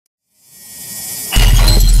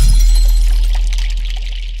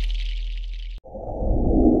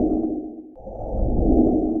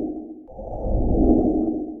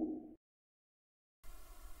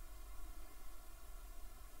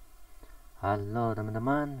Halo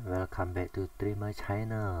teman-teman, welcome back to Trime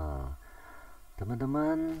channel.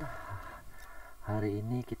 Teman-teman, hari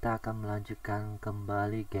ini kita akan melanjutkan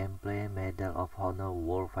kembali gameplay Medal of Honor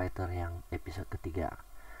Warfighter yang episode ketiga.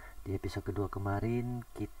 Di episode kedua kemarin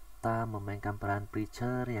kita memainkan peran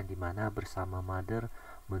preacher yang dimana bersama Mother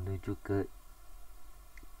menuju ke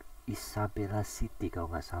Isabela City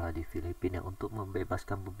kalau nggak salah di Filipina untuk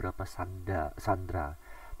membebaskan beberapa sandera,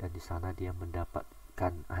 dan di sana dia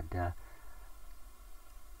mendapatkan ada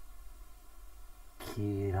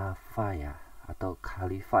Kirafa ya, atau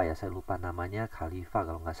Khalifa ya, saya lupa namanya, Khalifa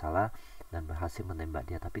kalau nggak salah, dan berhasil menembak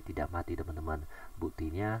dia tapi tidak mati teman-teman.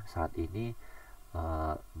 Buktinya saat ini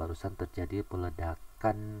barusan terjadi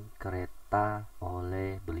peledakan kereta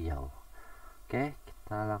oleh beliau. Oke,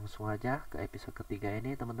 kita langsung aja ke episode ketiga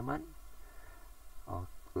ini teman-teman.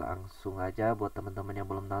 Langsung aja buat teman-teman yang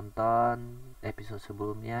belum nonton episode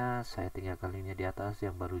sebelumnya, saya tinggalkan linknya di atas.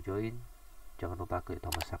 Yang baru join jangan lupa klik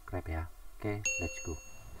tombol subscribe ya. Oke, let's go.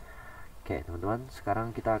 Oke teman-teman, sekarang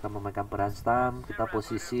kita akan memainkan peran Stam. Kita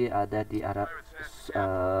posisi ada di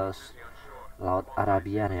Laut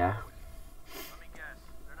Arabian ya.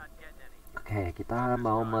 Oke, kita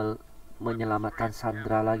mau menyelamatkan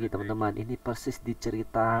sandera lagi teman-teman. Ini persis di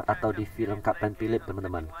cerita atau di film Kapten Philip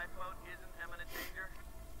teman-teman.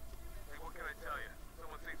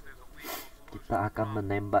 Kita akan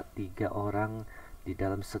menembak 3 orang di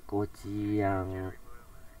dalam sekoci yang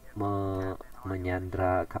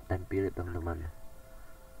menyandra Kapten Philip teman-teman.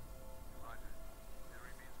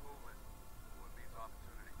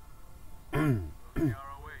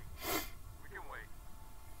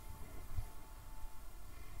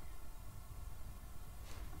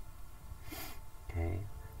 Oke,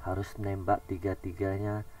 harus nembak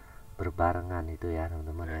 3-3-nya berbarengan itu ya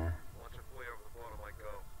teman-teman ya.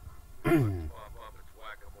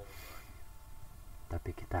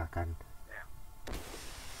 Tapi kita akan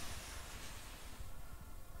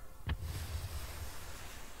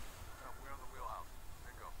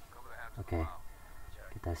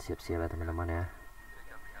kita siap-siap ya teman-teman ya.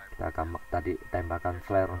 Kita akan tadi tembakan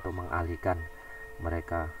flare untuk mengalihkan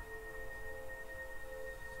mereka.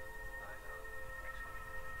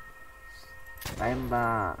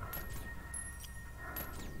 Tembak.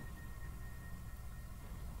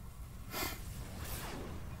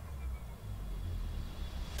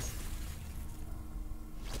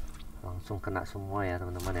 Langsung kena semua ya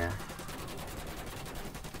teman-teman ya.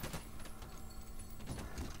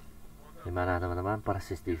 Gimana teman-teman,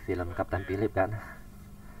 persis di film Kapten Philip kan?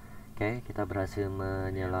 Oke, kita berhasil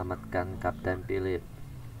menyelamatkan Kapten Philip.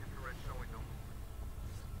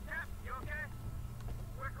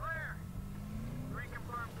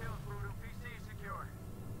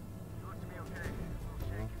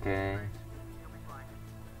 Oke.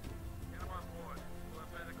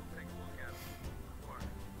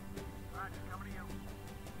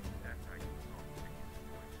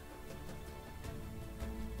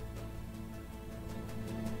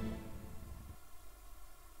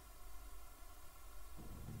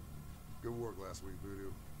 Good work last week,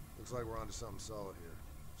 Voodoo. Looks like we're onto something solid here.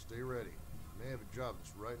 Stay ready. May have a job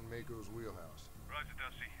that's right in Mako's wheelhouse. Roger,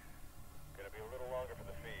 Dusty. Gonna be a little longer for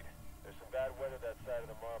the feed. There's some bad weather that side of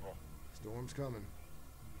the marble. Storm's coming.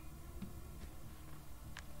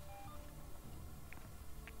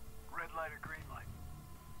 Red light or green light?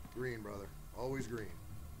 Green, brother. Always green.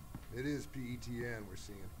 It is PETN we're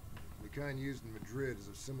seeing. The kind used in Madrid is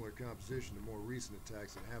of similar composition to more recent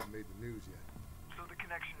attacks that haven't made the news yet. So the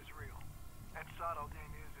connection is real. And Saddle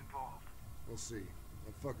Dane is involved. We'll see.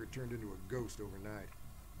 That fucker turned into a ghost overnight.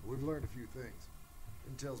 But we've learned a few things.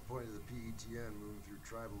 Intel's pointed to the PETN moving through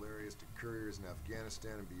tribal areas to couriers in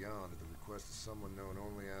Afghanistan and beyond at the request of someone known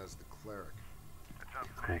only as the Cleric. That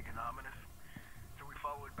sounds vague and ominous. So we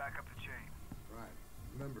follow it back up the chain. Right.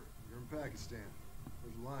 Remember, you're in Pakistan.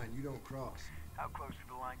 There's a line you don't cross. How close to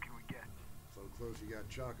the line can we get? So close you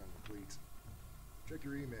got chalk on the cleats. Check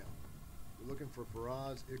your email. We're looking for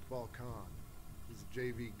Faraz Iqbal Khan. He's a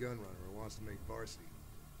JV gun runner who wants to make varsity.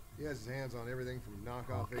 He has his hands on everything from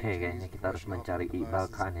knockoff Oke, kayaknya kita harus mencari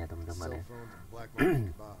Iqbal Khan ya teman-teman ya. Why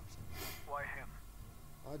him?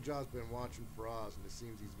 Odd Job's been watching Faraz and it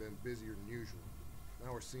seems he's been busier than usual.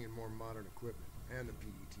 Now we're seeing more modern equipment and the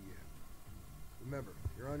PETN. Remember,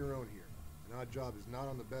 you're on your own here, and Odd Job is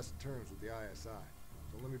not on the best terms with the ISI.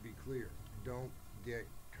 So let me be clear, don't get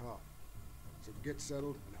caught. So get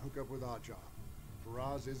settled and hook up with Odd Job.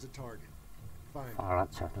 Faraz is a target. Find him.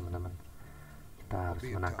 Faraz ya teman-teman. Kita harus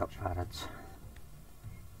menangkap Faraz.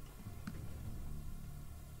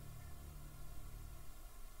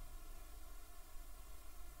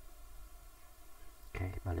 Oke,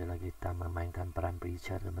 kembali lagi kita memainkan peran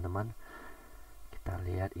preacher teman-teman. Kita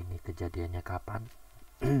lihat ini kejadiannya kapan.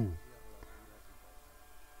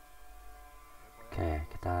 Oke,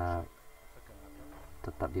 kita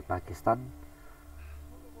tetap di Pakistan.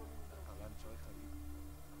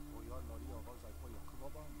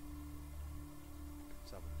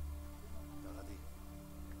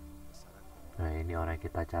 Nah, ini orang yang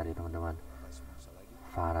kita cari, teman-teman.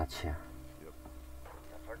 Faraz ya.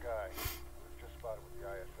 That's our guy. We've just spotted with the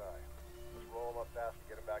ISI. Let's roll him up fast and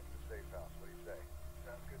get him back to the safe house. What do you say?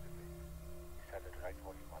 Sounds good to me. He's headed right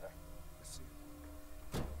towards your mother.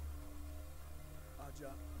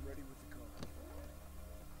 Aja, I'm ready with the car.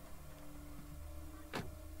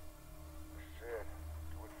 This is it.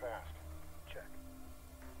 Do it fast. Check.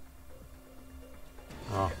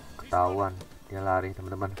 Oh, ketahuan. Dia lari,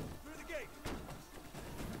 teman-teman. Through the gate.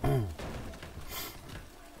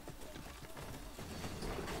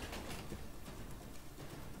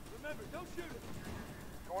 Remember, don't shoot it.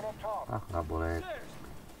 Going up top. Ah, nggak boleh. Stairs.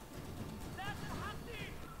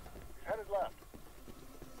 He's headed left.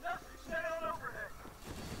 Stay on overhead.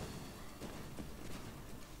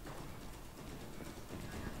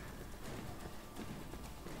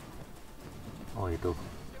 Oh, itu.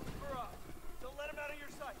 Get with Faraz. Don't let him out of your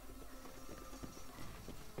sight.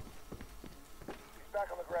 He's back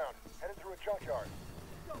on the ground. Headed through a junkyard.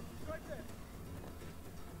 Go. It's right there.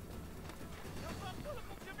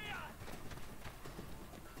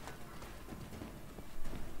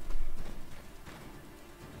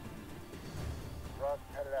 Ross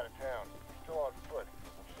is headed out of town. He's still on foot.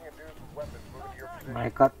 I'm seeing dudes with weapons moving to your position. My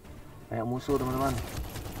God, kayak musuh, teman-teman.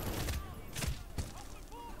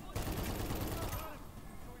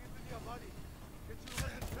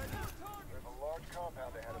 There's a large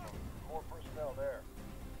compound ahead of him. More personnel there.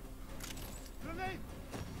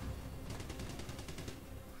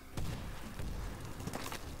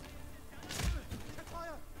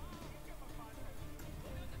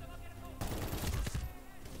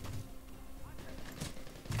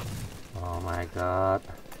 Oh my God.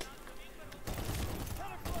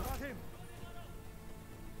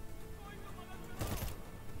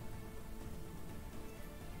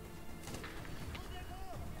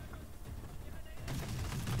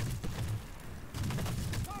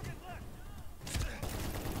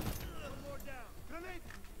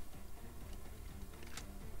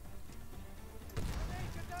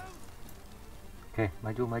 Oke,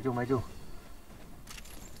 maju.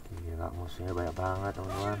 Gila, musuhnya banyak banget,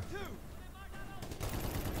 teman-teman.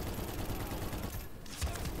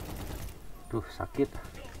 Duh, sakit.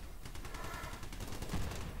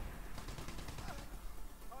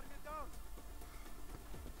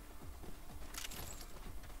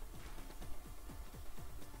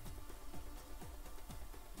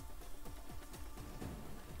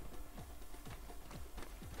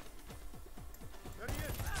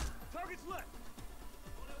 Target's left.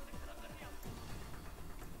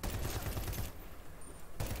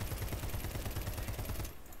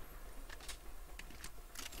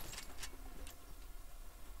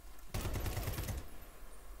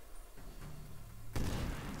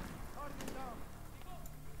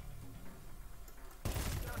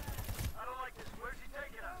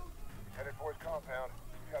 Headed for his compound.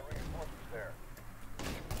 He's got reinforcements there.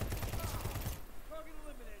 Target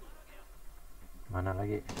eliminated. Mana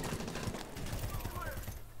lagi?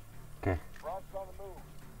 Oke. Ross is on the move.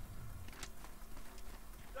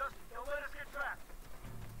 Dusty, don't let us get trapped.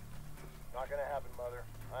 Not gonna happen, Mother.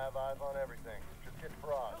 I have eyes on everything. Just get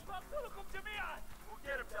Faraz. We'll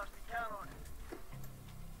get him, Dusty. Count on it.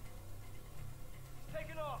 He's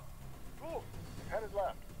taking off. Cool. He's headed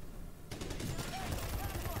left.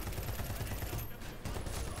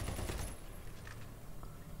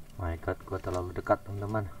 My God, gua terlalu dekat,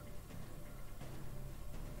 teman-teman.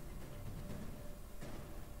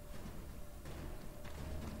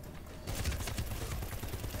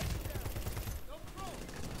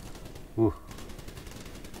 Wah,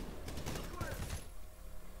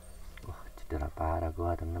 cedera parah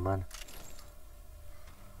gua, teman-teman.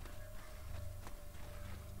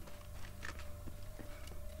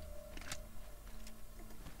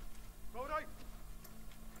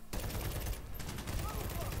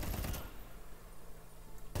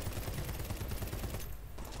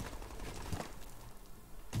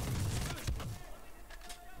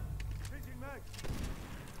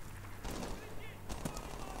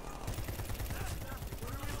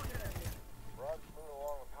 Faraz is moving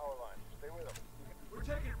along the power line. Stay with him. We're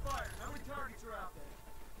taking fire.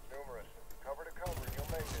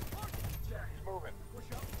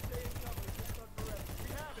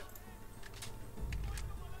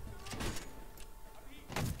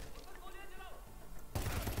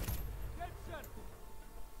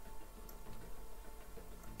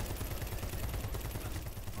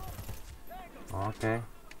 Oke. 100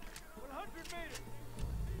 meters.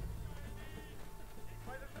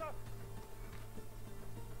 Find the truck.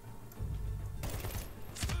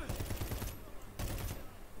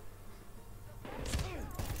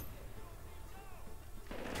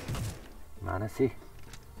 Mana sih?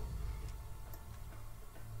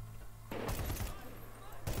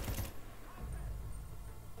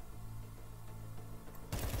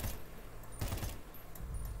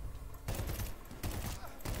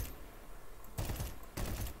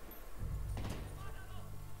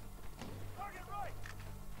 Target right.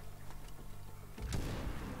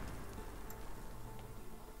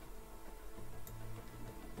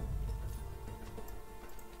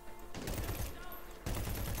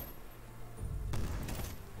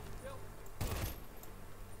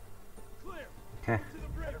 Clear. Oke. To the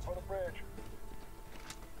bridge. Headed for the bridge.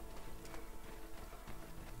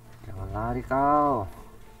 Jangan lari kau.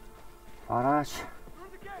 Faraz. Through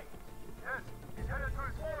the gate. Yes, he's headed to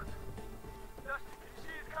his quarters. Dusty, can you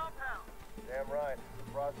see his compound? Damn right.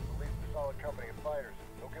 Faraz is the least of a solid company of fighters.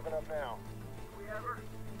 No giving up now. We ever?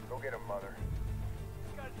 Go get him, mother.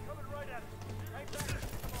 This guy's coming right at us. Hang back.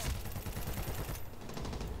 Come on.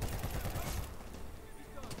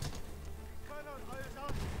 He's done. He's kind of eyes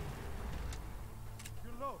out.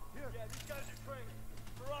 You're low. Here. Yeah, these guys are trained.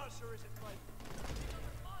 Faraz sure isn't fighting.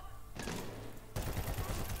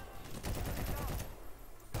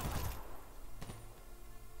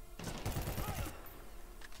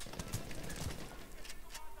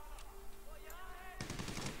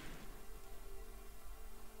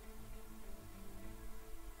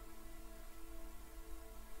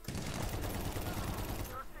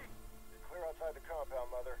 Clear outside the compound,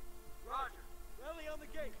 mother. Roger. Rally on the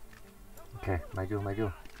gate. Oke,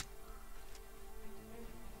 maju.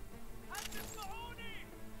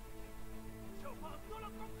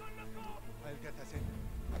 I'll get us in.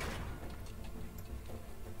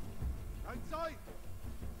 Outside!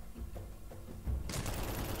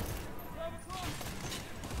 12 o'clock!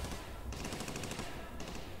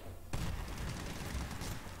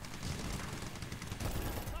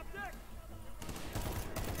 Top deck!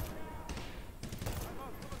 Come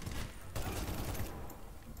on.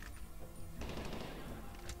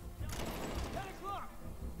 10 o'clock!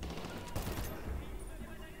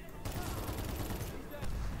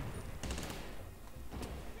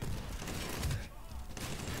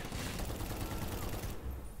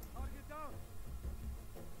 Target down!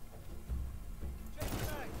 Check the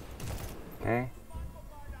bag! Oke.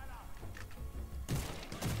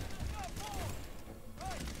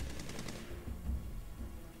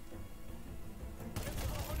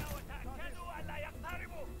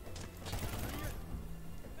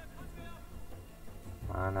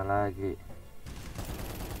 Mana lagi?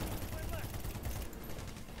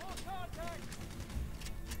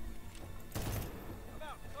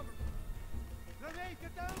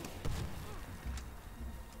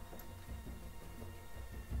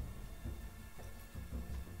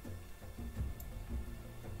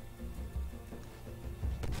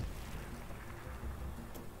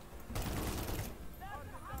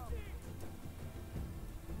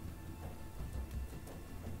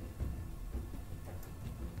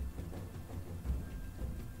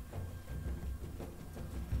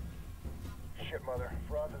 Shit, mother.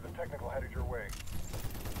 Faraz has a technical headed your way.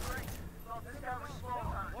 This guy was slow.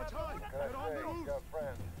 Watch out! Can I say, he's got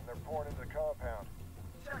friends, and they're pouring into the compound.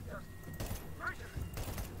 Check, Dusty. Preachers!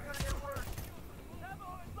 We gotta get word.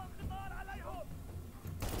 تابعوا إطلاق النار عليهم!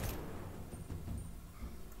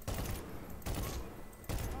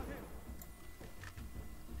 Got him.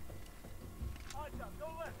 Eyes up, go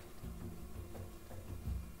left.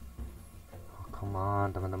 Come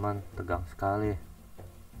on, teman-teman, tegang sekali.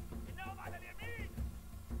 إنهم على اليمين.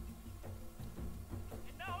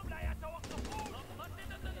 إنهم لا يتوقفون.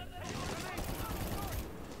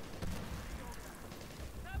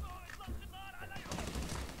 تابعوا إطلاق النار عليهم.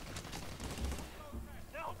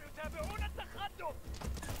 إنهم يتابعون التقدم.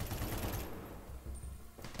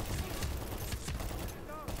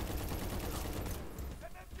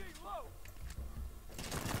 MMG low.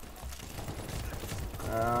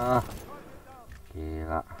 Ah,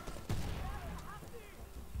 gila.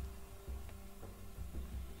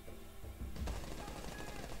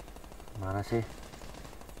 Mana sih?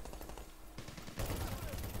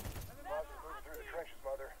 Faraz is moving through the trenches,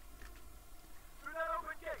 mother. Through that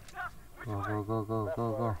open gate. Dust. Which Go, way? go, go, go, Left, go,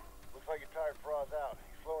 go. mother. Looks like you tired Faraz out.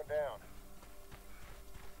 He's slowing down.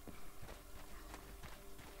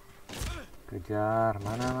 Kejar,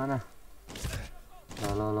 mana?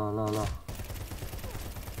 Lo.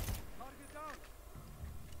 Target down.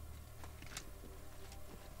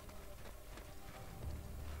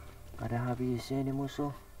 Ada habisnya ini musuh.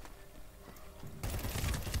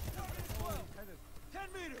 10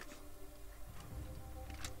 meters.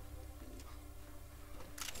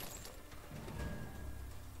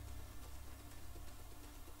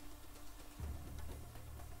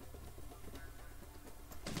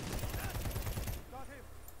 Got him.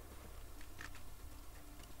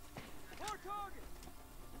 More target.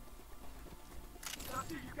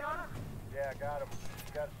 Dusty, you got him? Yeah, I got him.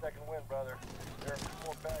 You got a second win, brother. There are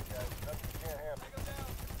more bad guys. Nothing you can't handle. Take him down.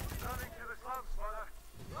 Running to the slums, brother.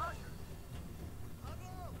 Roger.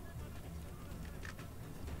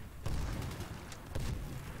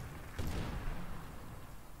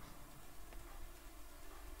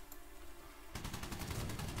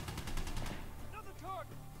 Another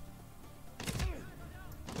target.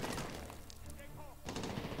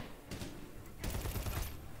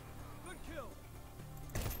 Good kill.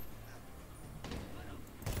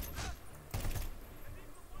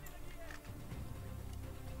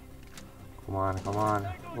 Come on, come on.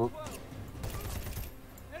 Up.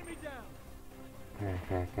 Enemy down.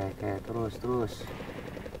 Oke, terus.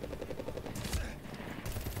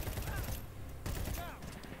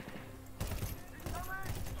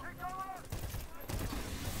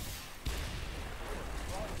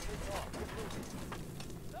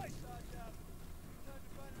 Nice, Job. Time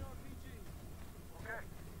to find an RPG. Okay.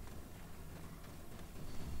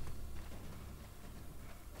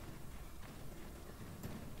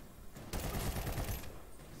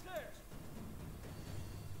 Stairs.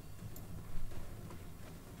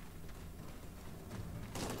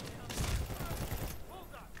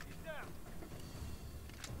 Bullseye. He's down.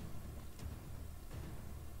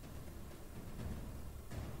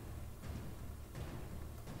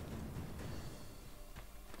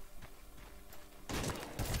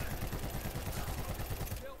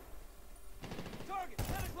 Kill. Target.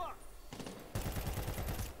 10 o'clock.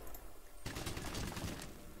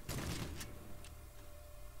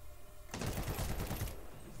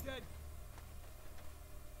 He's dead.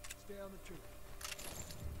 Stay on the tree.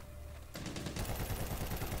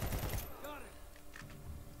 Got it.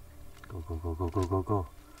 Go.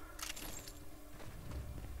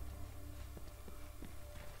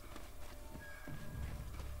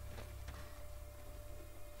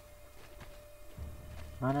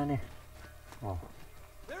 Mana nih? Oh,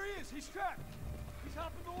 There he is. He's trapped. He's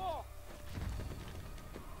hopping the wall.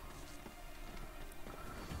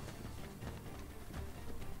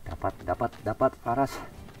 dapat Faraz.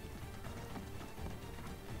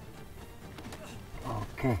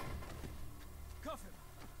 Oke. Cuff him.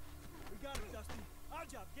 We got him, Dusty. Our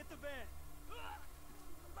job. Get the van.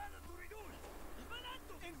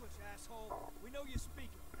 English, asshole. We know you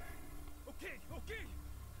speak it. Okay.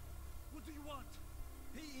 What do you want?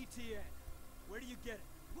 PETN. Where do you get it?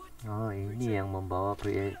 What? Oh, ini yang membawa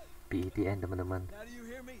PETN, teman-teman. Now do you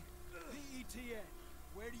hear me? PETN.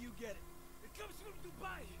 Where do you get it? It comes from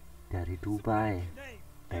Dubai. Dari Dubai. Name.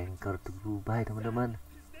 Tanker to Dubai, teman-teman.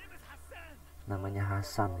 His name is Hassan. Namanya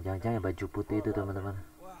Hasan. Jangan-jangan baju putih itu, teman-teman.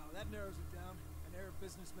 Wow, that narrows it down. An Arab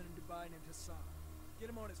businessman in Dubai named Hassan. Get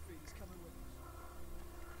him on his feet. He's coming with us.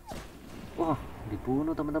 Wah,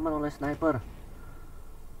 dibunuh teman-teman oleh sniper.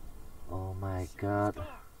 Oh my god.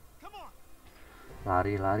 Come on.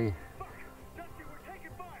 Lari. Dusty, we're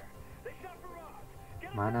taking fire. They shot Faraz.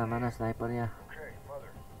 Get Mana snipernya? Okay,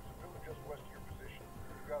 mother. There's a village just west of your position.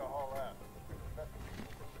 You gotta haul out. We've met the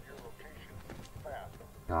people from your location. Fast.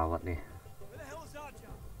 Gawat nih. Where the hell is our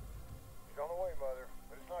job? He's on the way, mother.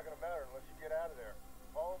 But it's not gonna matter unless you get out of there.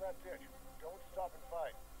 Follow that ditch. Don't stop and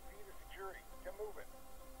fight. See the security. Get moving.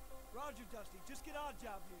 Roger, Dusty. Just get our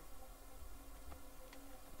job here.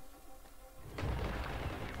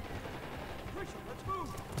 Richard, let's move.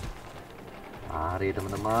 Lari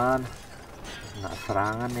teman-teman. Nggak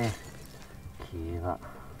serangan nih. Gila.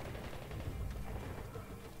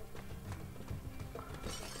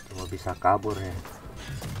 Cuma bisa kabur nih.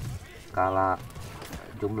 Skala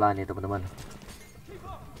jumlah nih teman-teman. Keep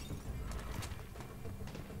up.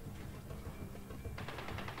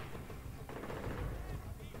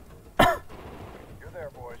 You're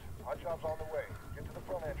there, boys. Our job's on the way. Get to the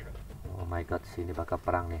front entrance. Oh my god, sini bakal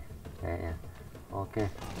perang nih kayaknya. Oke.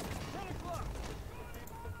 10 o'clock.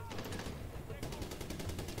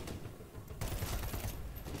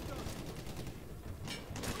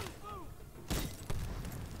 Move.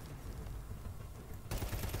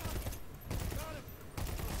 Got him.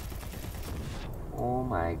 Oh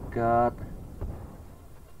my god.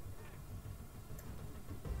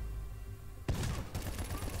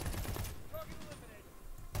 Target eliminated.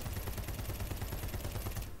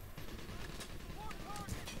 More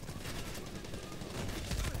target.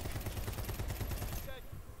 Dead.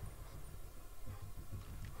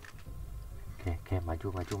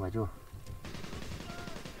 maju.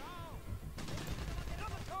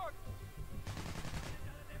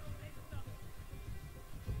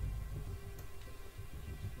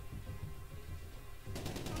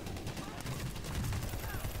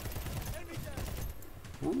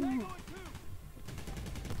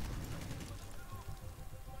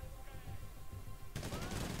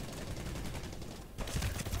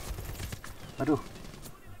 Aduh,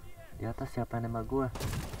 di atas siapa yang nembak gua?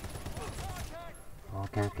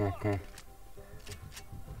 Oke.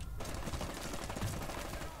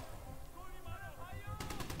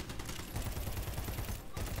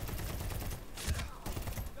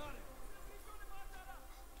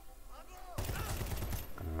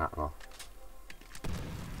 Kena loh.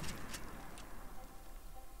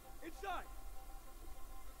 Inside!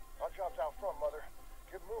 Our job's out front, Mother.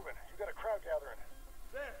 Get moving. You got a crowd gathering.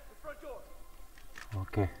 There, the front door.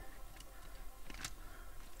 Oke,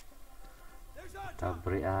 There's kita Anton.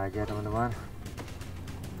 beri aja teman-teman.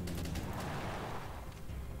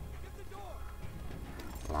 Get the door.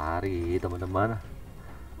 Lari teman-teman.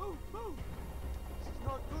 Move. This is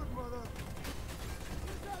not good, Mother.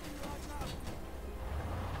 What's happening right now?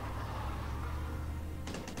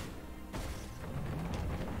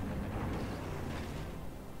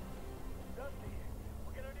 Dusty,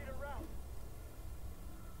 we're gonna need a route.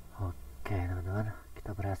 Oke teman-teman,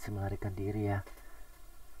 kita berhasil melarikan diri ya.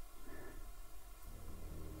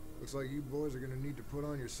 Looks like you boys are gonna need to put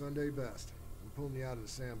on your Sunday best. I'm pulling you out of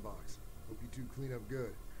the sandbox. Hope you two clean up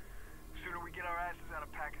good. Sooner we get our asses out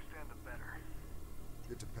of Pakistan, the better.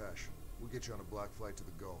 Get to Pesh. We'll get you on a black flight to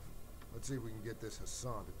the Gulf. Let's see if we can get this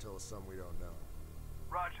Hassan to tell us something we don't know.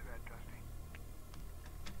 Roger that, Dusty.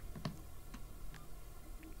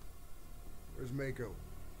 Where's Mako?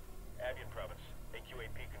 Avian Province,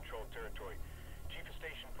 AQAP controlled territory. Chief of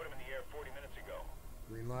station put him in the air 40 minutes ago.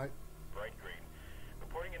 Green light? Bright green.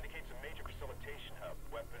 Reporting indicates a major facilitation hub,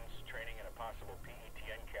 weapons, training, and a possible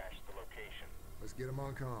PETN cache at the location. Let's get him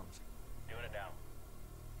on comms. Doing it now.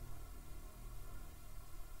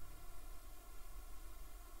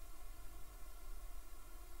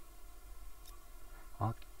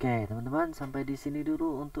 Oke teman-teman, sampai di sini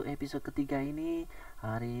dulu untuk episode ketiga ini.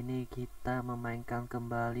 Hari ini kita memainkan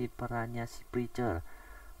kembali perannya si Preacher,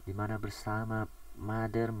 dimana bersama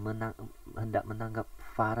Mother hendak menangkap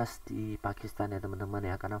Faraz di Pakistan ya teman-teman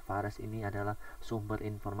ya, karena Faraz ini adalah sumber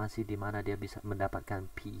informasi di mana dia bisa mendapatkan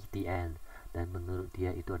PETN, dan menurut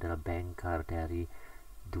dia itu adalah banker dari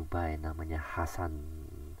Dubai namanya Hasan.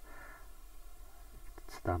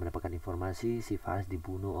 Setelah mendapatkan informasi, si Faraz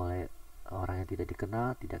dibunuh oleh orang yang tidak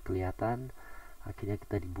dikenal, tidak kelihatan. Akhirnya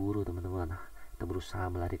kita diburu teman-teman. Kita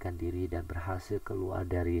berusaha melarikan diri dan berhasil keluar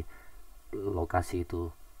dari lokasi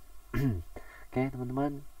itu. Oke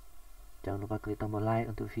teman-teman, jangan lupa klik tombol like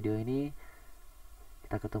untuk video ini.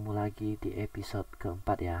 Kita ketemu lagi di episode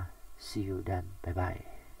keempat ya. See you dan bye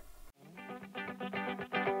bye.